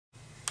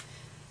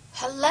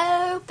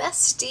Hello,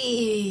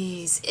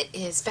 besties! It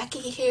is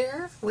Becky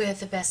here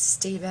with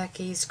Bestie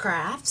Becky's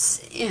Crafts,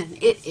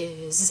 and it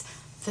is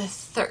the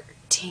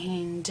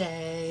 13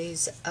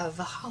 days of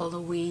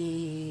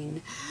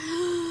Halloween.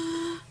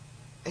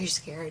 Are you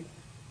scared?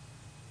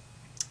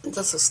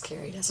 This is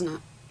scary, doesn't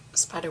it?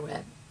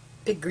 Spiderweb.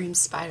 Big green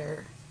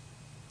spider.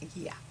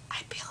 Yeah,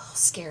 I'd be a little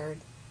scared,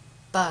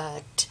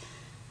 but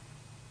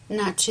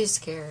not too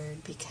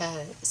scared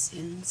because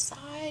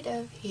inside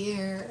of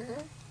here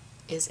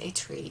is a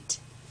treat,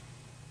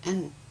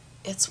 and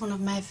it's one of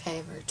my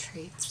favorite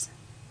treats,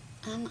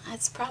 and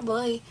it's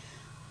probably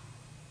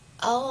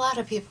a lot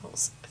of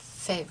people's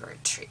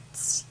favorite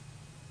treats.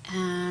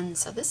 And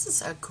so this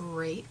is a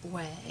great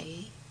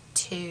way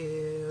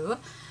to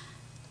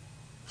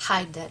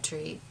hide that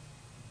treat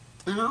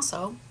and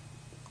also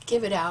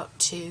give it out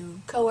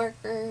to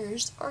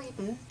coworkers or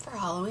even for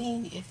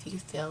Halloween if you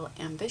feel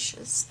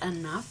ambitious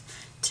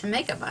enough to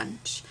make a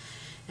bunch.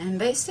 And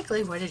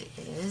basically what it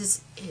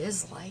is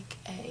like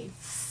a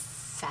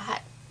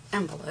fat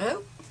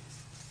envelope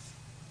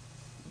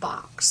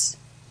box.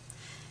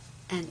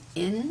 And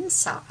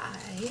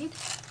inside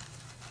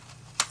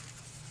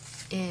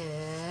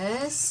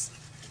is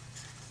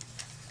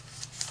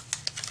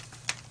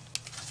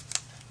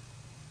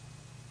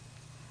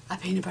a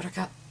peanut butter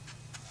cup.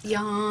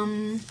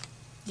 Yum,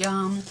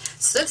 yum.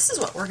 So this is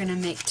what we're going to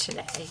make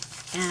today.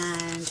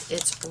 And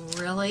it's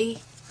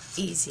really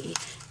easy.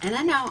 And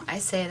I know I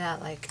say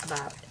that like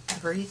about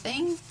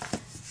everything,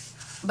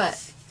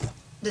 but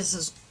this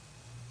is,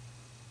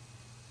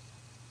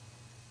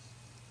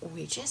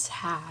 we just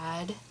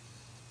had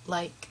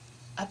like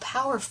a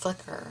power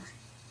flicker.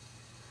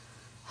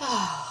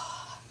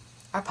 Oh,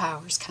 our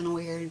power's kind of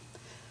weird.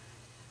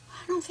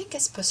 I don't think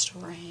it's supposed to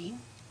rain.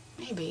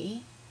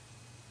 Maybe.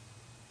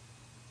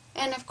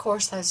 And of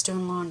course I was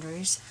doing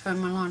laundry, so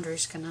my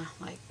laundry's gonna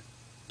like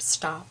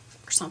stop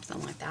or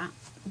something like that.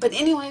 But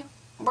anyway,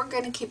 we're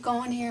going to keep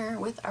going here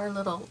with our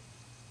little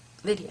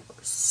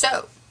videos.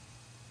 So,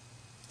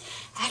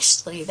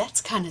 actually,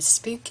 that's kind of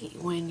spooky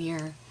when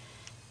you're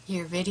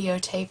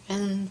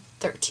videotaping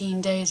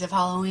 13 days of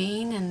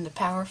Halloween and the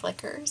power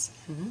flickers.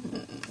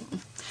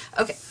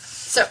 Okay,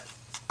 so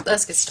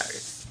let's get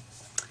started.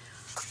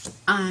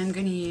 I'm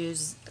going to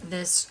use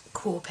this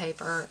cool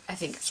paper. I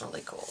think it's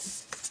really cool.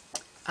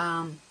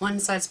 One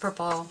side's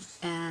purple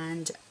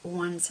and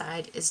one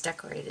side is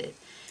decorated.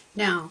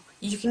 Now,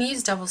 you can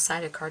use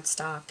double-sided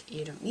cardstock.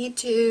 You don't need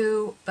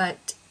to,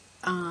 but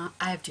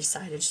I've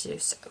decided to do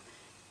so.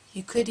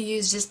 You could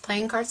use just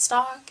plain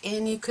cardstock,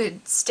 and you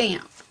could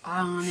stamp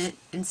on it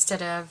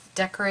instead of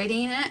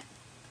decorating it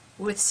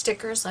with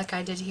stickers like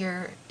I did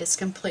here. It's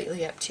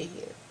completely up to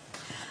you.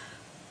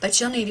 But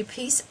you'll need a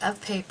piece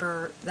of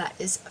paper that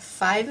is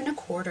 5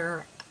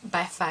 1/4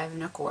 by 5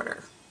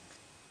 1/4.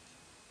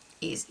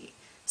 Easy.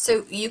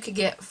 So you could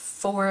get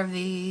 4 of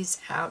these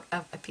out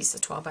of a piece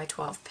of 12 by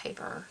 12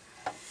 paper.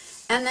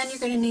 And then you're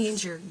going to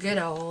need your good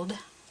old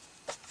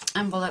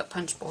envelope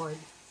punch board.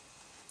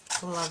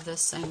 I love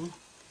this thing.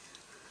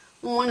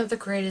 One of the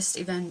greatest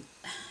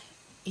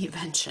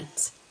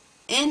inventions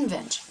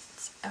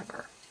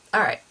ever.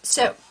 Alright,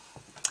 so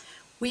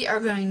we are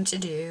going to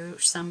do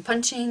some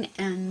punching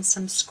and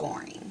some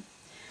scoring.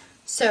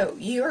 So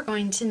you are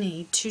going to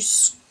need to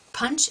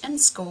punch and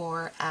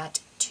score at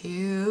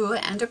 2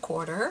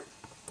 1/4.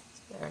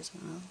 There's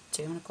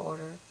 2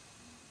 1/4.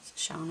 It's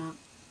showing up.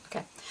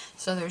 Okay,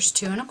 so there's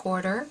 2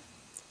 1/4.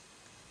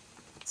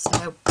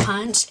 So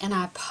punch, and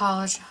I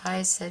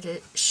apologize that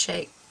it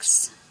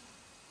shakes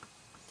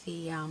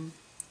the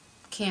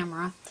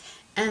camera.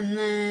 And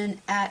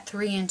then at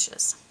 3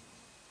 inches.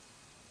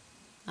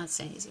 That's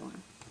an easy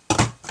one.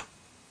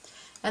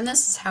 And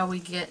this is how we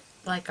get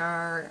like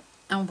our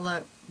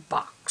envelope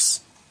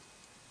box.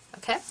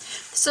 Okay,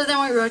 so then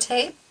we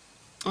rotate,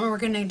 and we're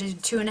going to do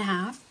 2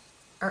 1/2,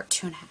 or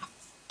 2 1/2,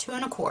 2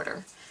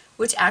 1/4,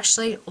 which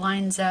actually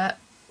lines up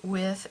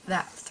with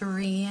that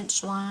 3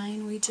 inch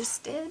line we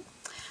just did.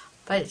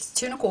 But it's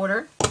 2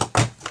 1/4,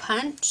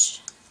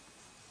 punch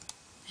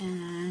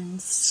and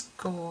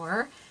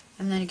score,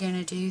 and then you're going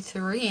to do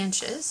 3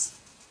 inches,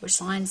 which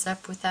lines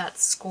up with that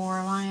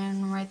score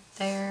line right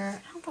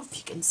there. I don't know if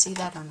you can see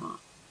that or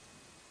not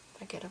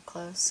if I get up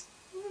close.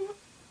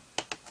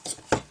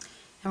 And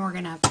we're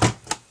going to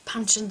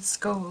punch and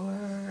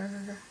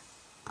score,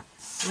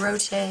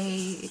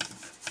 rotate,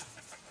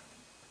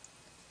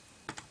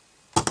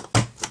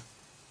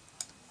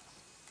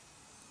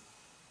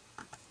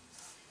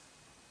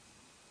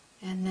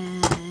 and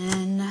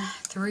then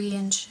 3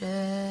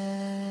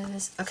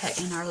 inches. Okay,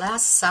 and our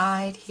last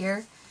side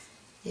here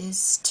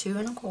is 2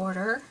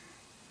 1/4.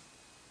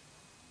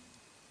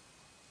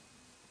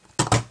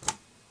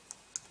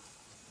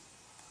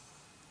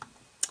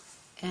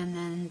 And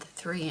then the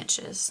 3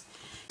 inches.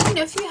 You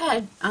know, if you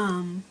had,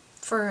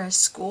 for a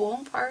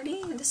school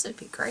party, this would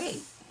be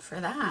great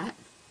for that.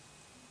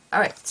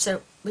 Alright,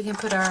 so we can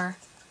put our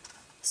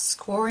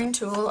scoring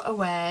tool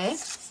away.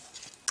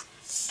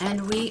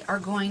 And we are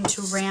going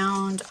to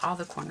round all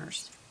the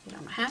corners. You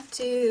don't have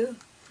to,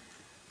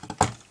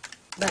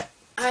 but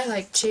I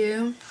like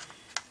to,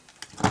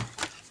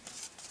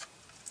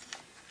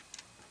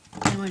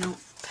 and we don't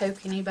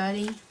poke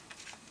anybody.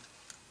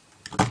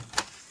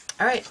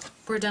 Alright,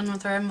 we're done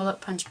with our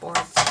envelope punch board.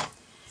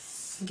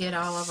 Get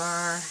all of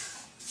our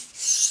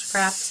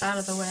scraps out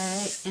of the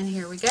way, and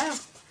here we go.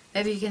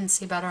 Maybe you can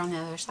see better on the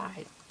other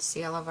side.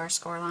 See all of our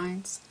score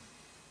lines?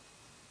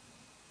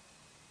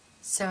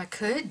 So I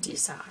could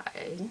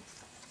decide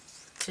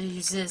to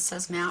use this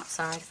as my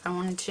outside if I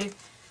wanted to,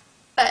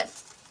 but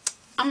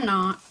I'm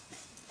not.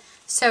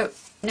 So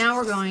now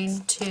we're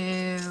going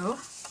to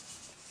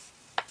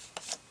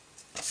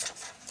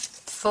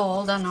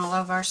fold on all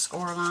of our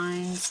score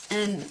lines,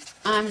 and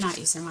I'm not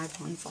using my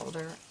bone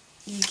folder.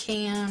 You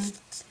can,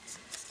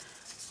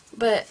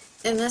 but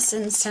in this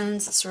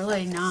instance it's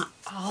really not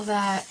all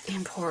that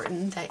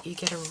important that you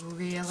get a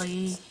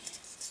really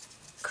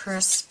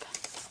crisp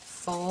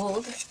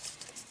fold.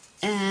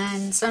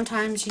 And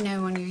sometimes, you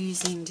know, when you're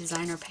using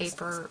designer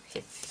paper,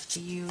 if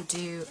you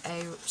do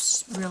a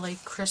really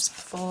crisp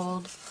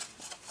fold,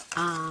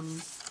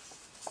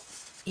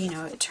 you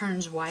know, it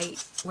turns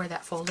white where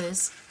that fold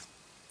is.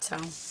 So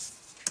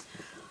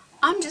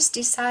I'm just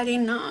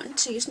deciding not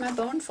to use my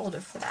bone folder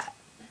for that.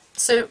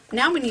 So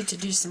now we need to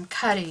do some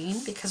cutting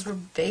because we're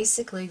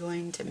basically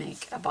going to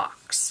make a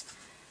box.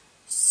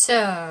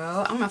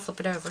 So I'm going to flip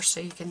it over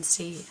so you can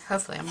see,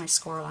 hopefully on my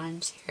score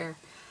lines here.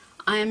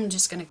 I'm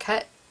just going to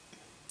cut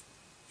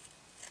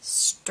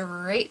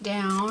straight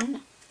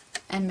down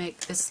and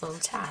make this little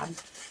tab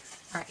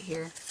right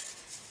here.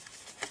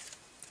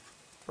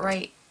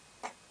 Right,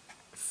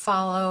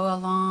 follow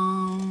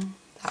along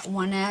that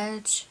one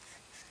edge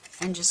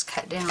and just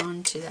cut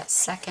down to that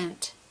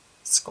second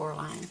score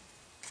line.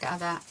 Got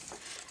that?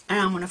 And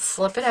I'm going to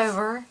flip it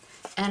over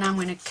and I'm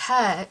going to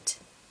cut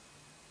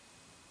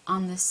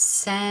on the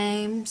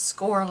same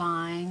score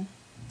line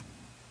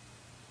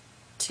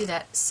to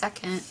that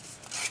second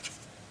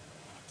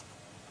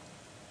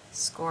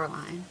score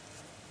line,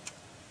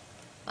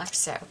 like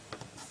so.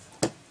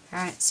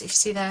 Alright, so you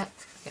see that?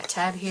 We got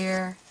tab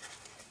here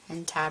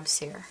and tabs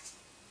here.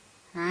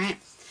 Alright,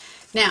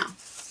 now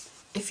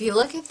if you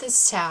look at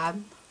this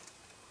tab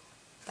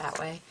that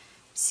way,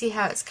 see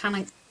how it's kind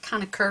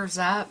of curves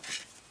up?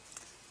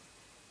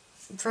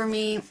 For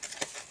me,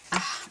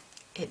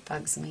 it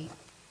bugs me.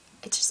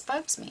 It just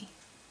bugs me.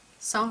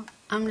 So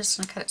I'm just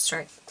going to cut it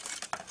straight.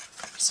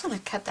 I just want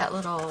to cut that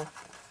little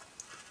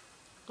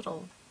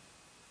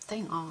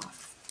thing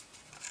off.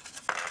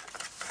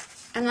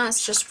 And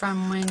that's just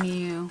from when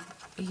you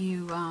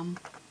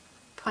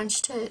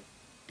punched it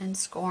and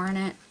scoring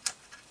it.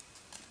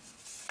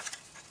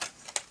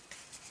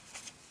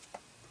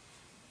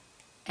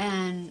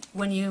 And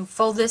when you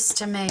fold this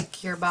to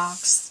make your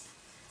box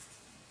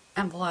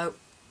envelope,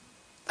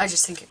 I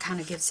just think it kind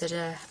of gives it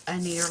a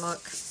neater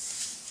look.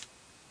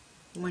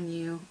 When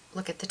you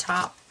look at the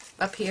top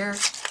up here,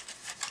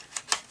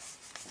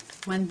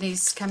 when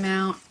these come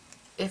out,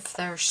 if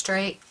they're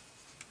straight,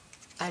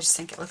 I just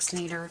think it looks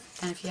neater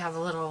than if you have a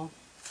little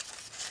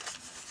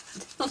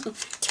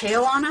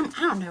tail on them.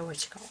 I don't know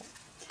what you call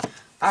it.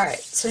 Alright,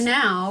 so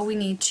now we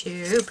need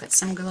to put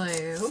some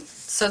glue.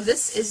 So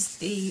this is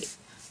the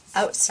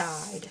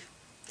outside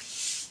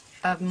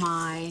of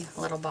my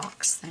little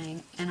box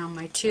thing, and on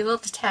my two little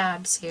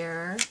tabs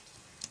here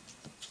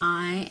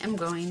I am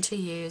going to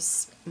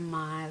use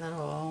my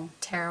little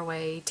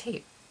tearaway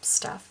tape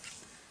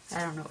stuff.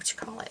 I don't know what you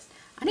call it.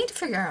 I need to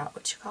figure out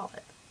what you call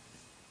it.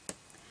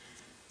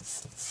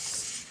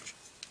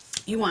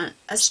 You want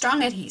a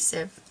strong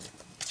adhesive,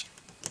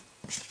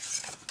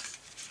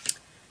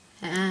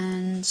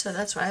 and so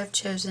that's why I've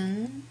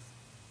chosen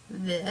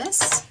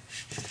this.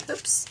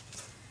 Oops.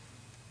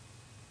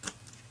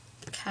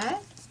 Okay.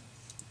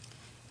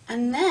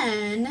 And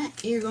then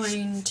you're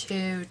going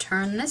to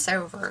turn this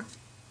over.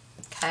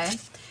 Okay.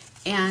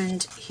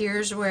 And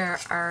here's where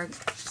our,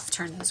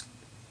 turn those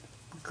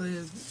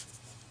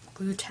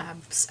glue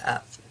tabs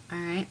up.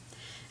 Alright.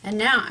 And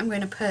now I'm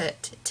going to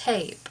put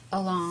tape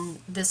along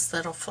this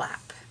little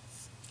flap.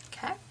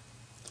 Okay.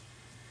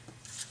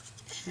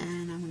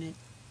 And I'm going to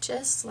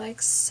just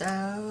like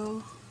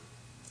so.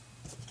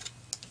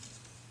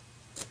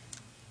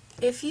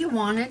 If you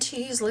wanted to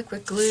use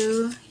liquid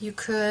glue, you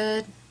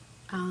could,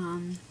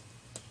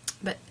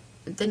 but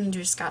then you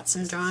just got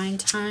some drying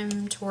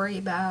time to worry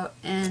about,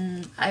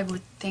 and I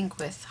would think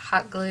with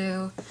hot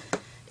glue,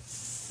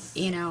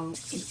 you know,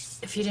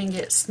 if you didn't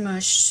get it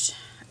smushed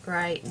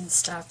right and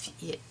stuff,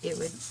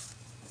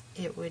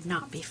 it would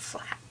not be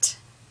flat.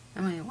 I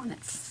really want it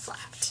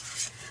flat.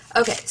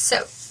 Okay,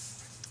 so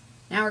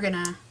now we're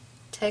gonna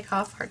take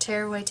off our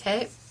tearaway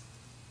tape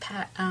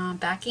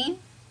backing.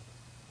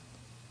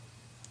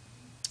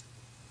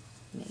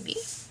 Maybe.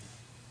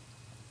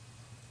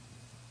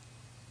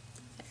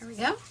 There we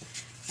go.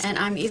 And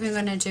I'm even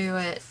going to do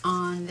it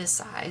on this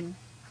side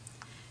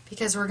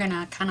because we're going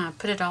to kind of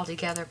put it all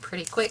together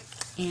pretty quick,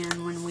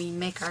 and when we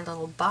make our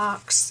little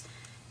box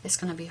it's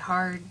going to be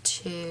hard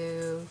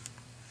to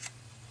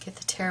get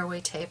the tearaway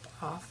tape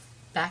off,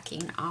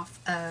 backing off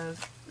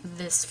of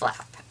this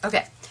flap.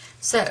 Okay,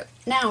 So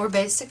now we're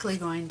basically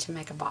going to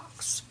make a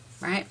box,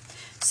 right?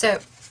 So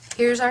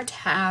here's our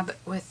tab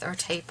with our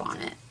tape on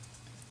it.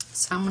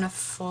 So I'm going to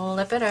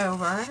flip it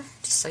over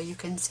just so you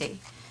can see.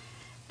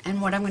 And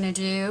what I'm going to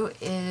do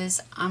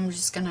is I'm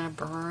just going to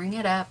bring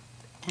it up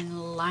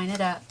and line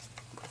it up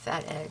with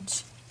that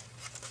edge.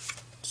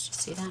 Did you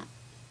see that?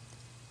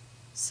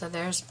 So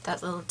there's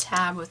that little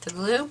tab with the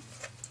glue.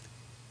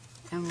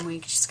 And we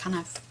just kind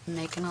of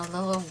making a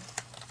little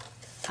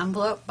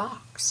envelope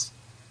box.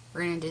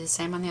 We're going to do the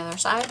same on the other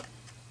side,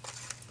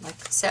 like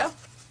so.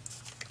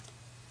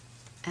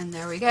 And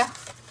there we go.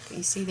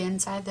 You see the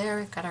inside there?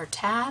 We've got our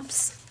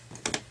tabs.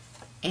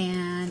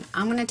 And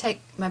I'm going to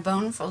take my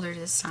bone folder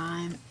this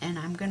time and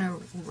I'm going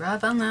to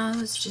rub on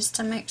those just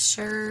to make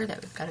sure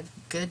that we've got a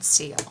good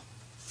seal.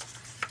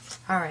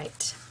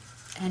 Alright,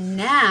 and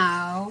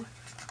now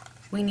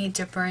we need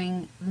to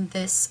bring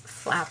this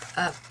flap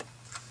up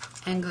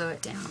and glue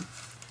it down.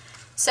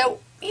 So,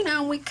 you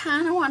know, we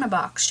kind of want a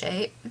box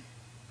shape,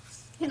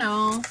 you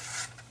know.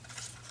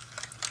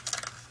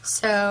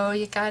 So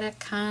you gotta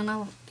kind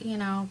of, you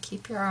know,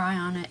 keep your eye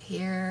on it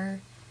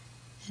here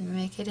and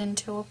make it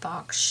into a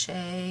box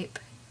shape.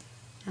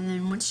 And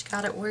then once you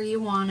got it where you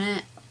want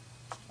it,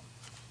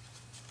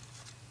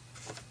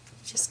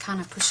 just kind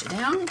of push it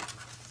down.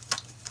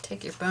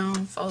 Take your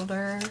bone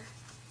folder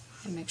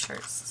and make sure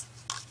it's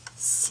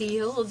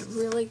sealed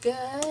really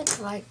good,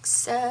 like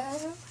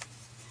so.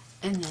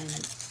 And then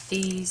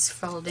these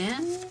fold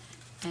in,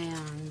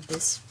 and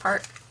this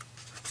part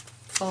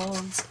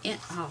folds in.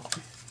 Oh,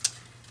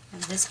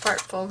 and this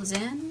part folds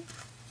in,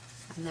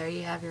 and there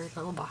you have your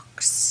little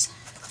box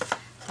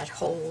that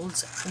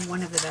holds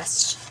one of the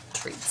best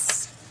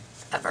treats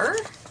ever.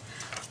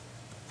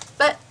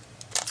 But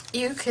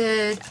you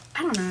could,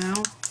 I don't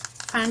know,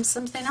 find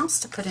something else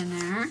to put in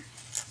there. You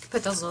could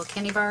put those little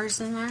candy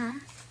bars in there,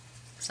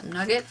 some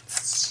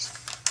nuggets,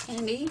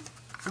 candy,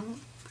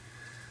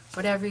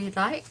 whatever you'd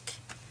like.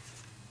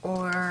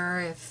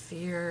 Or if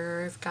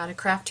you've got a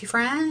crafty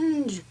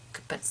friend, you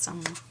could put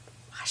some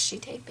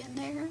washi tape in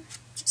there.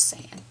 Just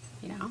saying,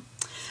 you know.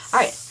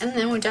 Alright, and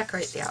then we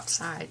decorate the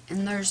outside.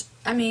 And there's,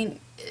 I mean,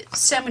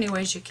 so many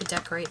ways you could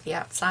decorate the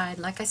outside.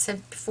 Like I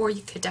said before,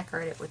 you could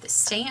decorate it with a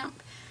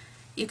stamp.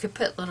 You could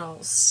put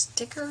little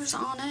stickers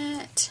on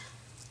it.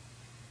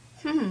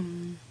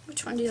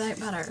 Which one do you like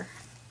better?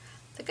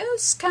 The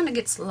ghost kind of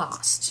gets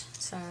lost.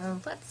 So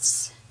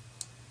let's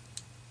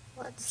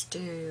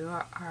do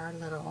our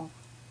little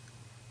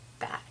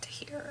bat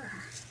here.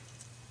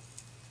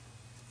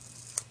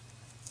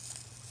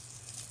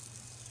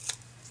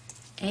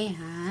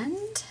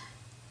 And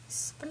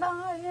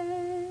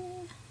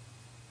spline.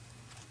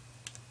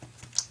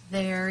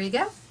 There you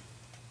go.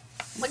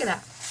 Look at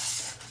that.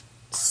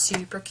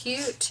 Super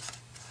cute.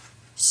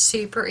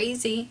 Super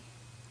easy.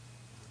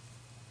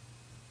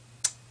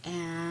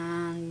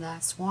 And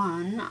that's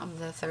one of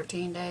the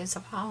 13 days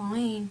of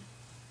Halloween.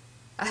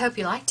 I hope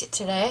you liked it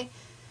today.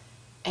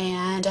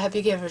 And I hope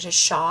you give it a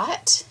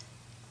shot.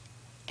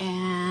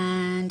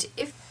 And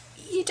if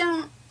you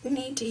don't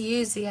need to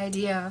use the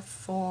idea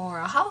for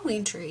a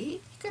Halloween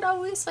tree, you could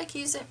always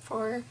use it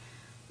for,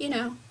 you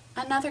know,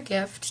 another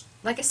gift.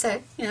 Like I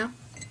said, you know,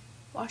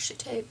 washi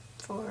tape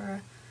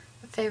for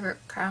a favorite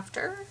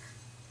crafter.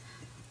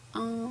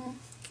 You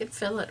could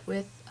fill it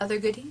with other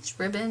goodies,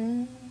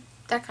 ribbon,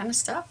 that kind of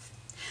stuff.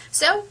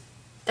 So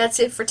that's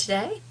it for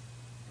today.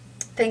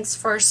 Thanks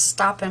for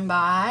stopping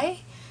by.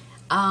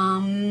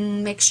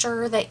 Make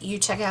sure that you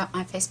check out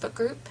my Facebook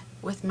group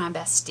with my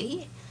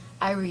bestie,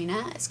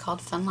 Irina. It's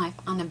called Fun Life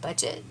on a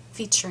Budget,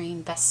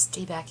 featuring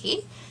Bestie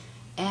Becky.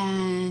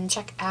 And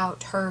check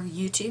out her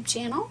YouTube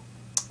channel,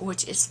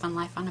 which is Fun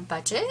Life on a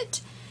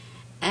Budget.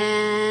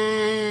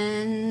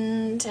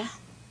 And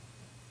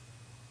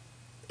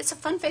it's a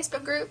fun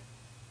Facebook group.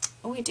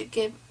 We do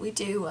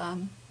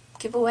giveaways.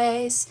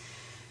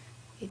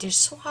 We do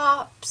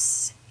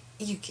swaps.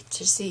 You get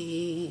to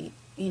see,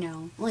 you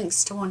know,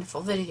 links to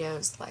wonderful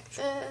videos like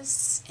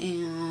this,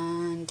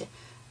 and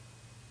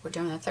we're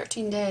doing the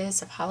 13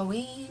 days of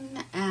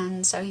Halloween,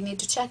 and so you need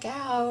to check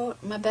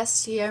out my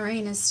bestie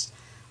Irina's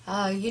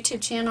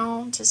YouTube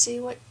channel to see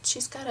what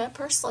she's got up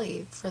her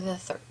sleeve for the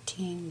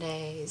 13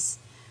 days.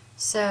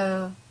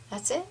 So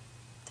that's it.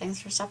 Thanks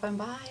for stopping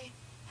by.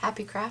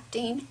 Happy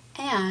crafting,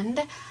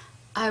 and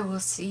I will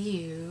see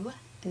you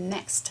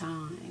next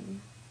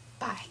time.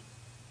 Bye.